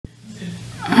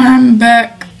I'm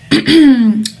back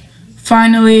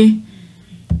finally,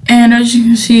 and as you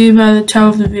can see by the title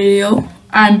of the video,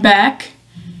 I'm back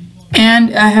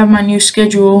and I have my new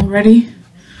schedule ready.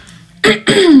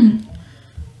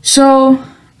 So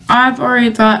I've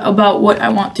already thought about what I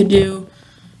want to do.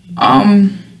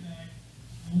 I'm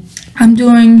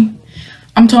telling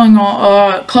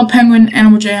all Club Penguin,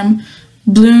 Animal Jam,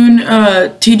 Bloon,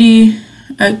 TD,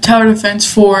 Tower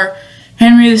Defense 4,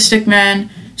 Henry the Stickman,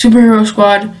 Superhero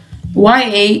Squad,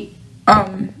 Y8,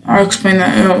 I'll explain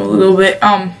that in a little bit,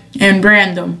 and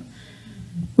Random,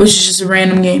 which is just a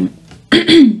random game.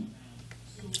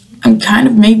 I'm kind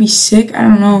of maybe sick, I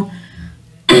don't know.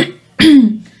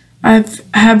 I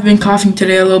have been coughing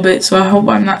today a little bit, so I hope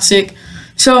I'm not sick.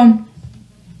 So,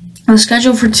 the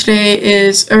schedule for today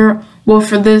is,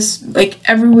 for this, like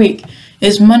every week,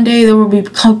 is Monday there will be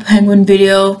Club Penguin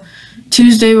video,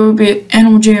 Tuesday there will be an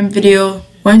Animal Jam video,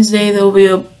 Wednesday there will be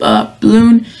a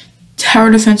Bloon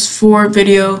Tower Defense 4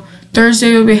 video,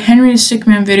 Thursday there will be a Henry the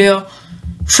Stickman video,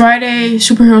 Friday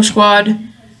Superhero Squad,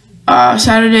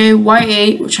 Saturday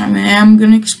Y8, which I am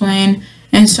going to explain,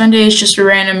 and Sunday is just a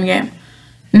random game.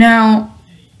 Now,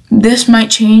 this might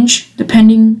change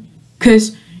depending,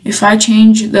 because if I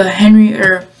change the Henry,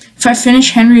 or if I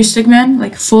finish Henry Stickman,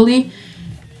 like fully,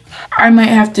 I might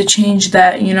have to change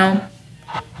that, you know?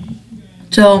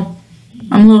 So,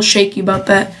 I'm a little shaky about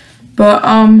that. But,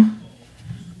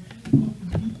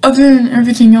 other than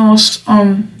everything else,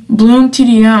 Bloon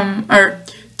TDM, or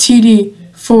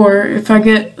TD4, if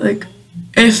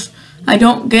I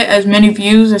don't get as many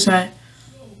views as I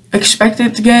expect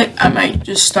it to get, I might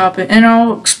just stop it. And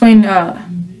I'll explain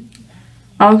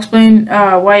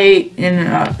Y8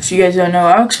 and if you guys don't know,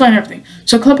 I'll explain everything.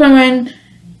 So Club Penguin,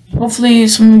 hopefully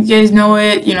some of you guys know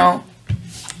it, you know,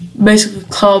 basically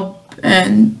Club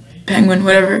and Penguin,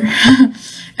 whatever.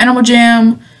 Animal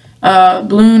Jam,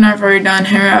 Bloon I've already done,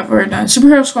 Henry I've already done.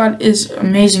 Superhero Squad is an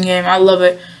amazing game, I love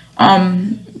it.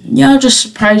 Yeah, I'll just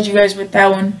surprise you guys with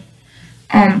that one.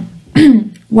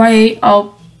 Y8,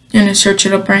 I'll gonna search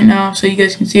it up right now so you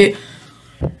guys can see it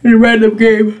in a random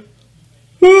game.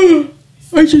 I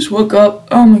just woke up.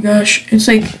 Oh my gosh, it's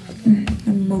like, let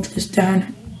me move this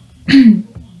down.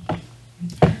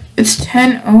 It's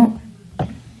 10. Oh,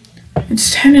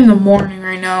 it's 10 in the morning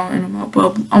right now, and I'm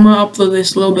gonna upload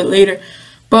this a little bit later.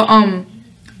 But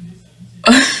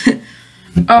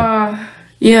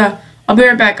yeah, I'll be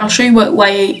right back. I'll show you what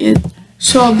Y8 is.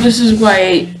 So this is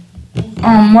Y8.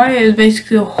 Y8 is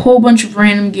basically a whole bunch of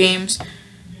random games.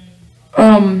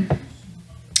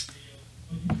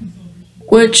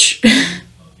 Which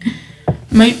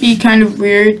might be kind of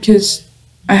weird because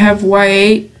I have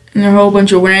Y8 and there are a whole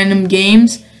bunch of random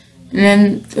games, and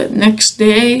then the next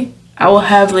day I will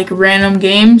have like random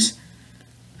games.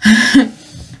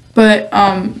 But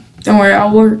don't worry,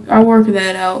 I'll work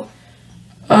that out.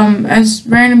 As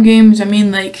random games, I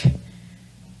mean like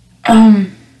let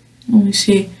me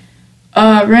see.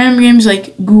 Random games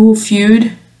like Google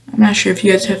Feud. I'm not sure if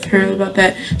you guys have heard about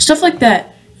that. Stuff like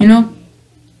that, you know?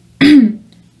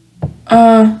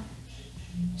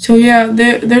 So yeah,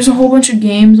 there's a whole bunch of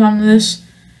games on this,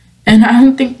 and I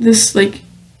don't think this, like,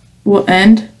 will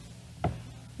end.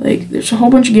 Like, there's a whole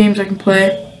bunch of games I can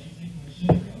play.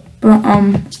 But,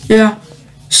 yeah.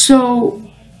 So,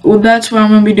 well, that's what I'm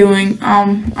gonna be doing.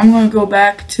 I'm gonna go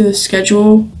back to the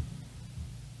schedule.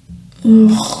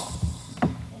 Ugh.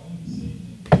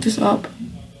 Pick this up.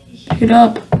 Pick it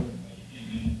up.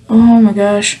 Oh my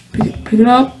gosh. Pick it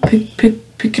up.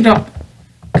 Pick it up.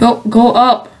 Go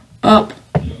up. Up.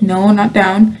 No, not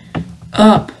down.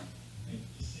 Up.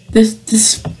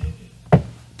 This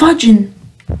fudging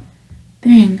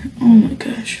thing. Oh my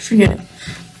gosh. Forget it.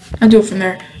 I'll do it from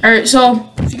there. Alright,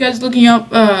 so if you guys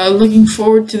looking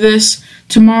forward to this,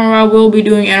 tomorrow I will be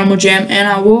doing Animal Jam, and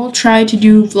I will try to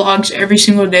do vlogs every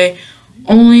single day.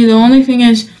 The only thing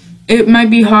is, it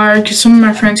might be hard because some of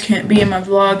my friends can't be in my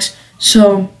vlogs.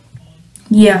 So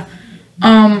yeah.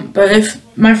 But if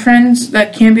my friends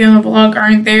that can't be on the vlog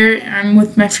aren't there, and I'm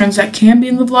with my friends that can be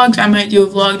in the vlogs, I might do a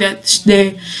vlog that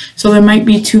day. So there might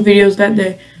be 2 videos that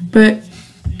day. But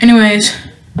anyways,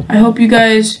 I hope you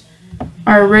guys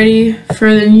are ready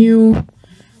for the new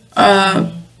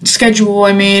schedule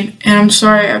I made. And I'm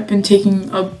sorry I've been taking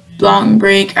a long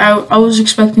break. I was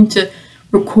expecting to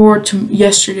record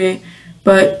yesterday,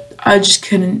 but I just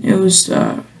couldn't. It was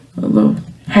a little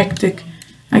hectic.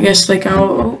 I guess, like,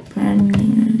 I'll open.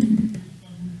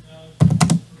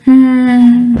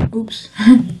 Oops.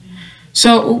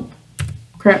 So, oh,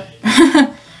 crap.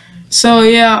 So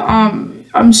yeah,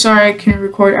 I'm sorry I couldn't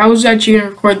record. I was actually gonna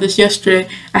record this yesterday.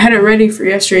 I had it ready for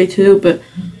yesterday too, but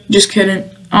just couldn't.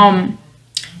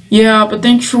 yeah, but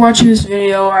thanks for watching this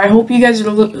video. I hope you guys are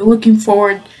looking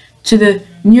forward to the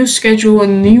new schedule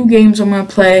and new games I'm gonna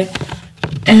play.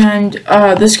 And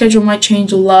the schedule might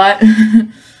change a lot.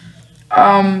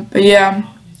 But yeah,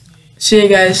 see you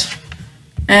guys.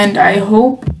 And I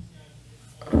hope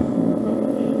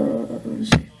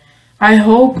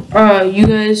you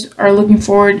guys are looking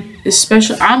forward,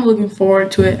 especially I'm looking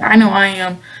forward to it. I know I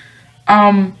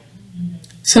am.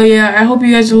 So yeah, I hope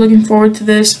you guys are looking forward to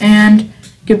this, and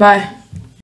goodbye.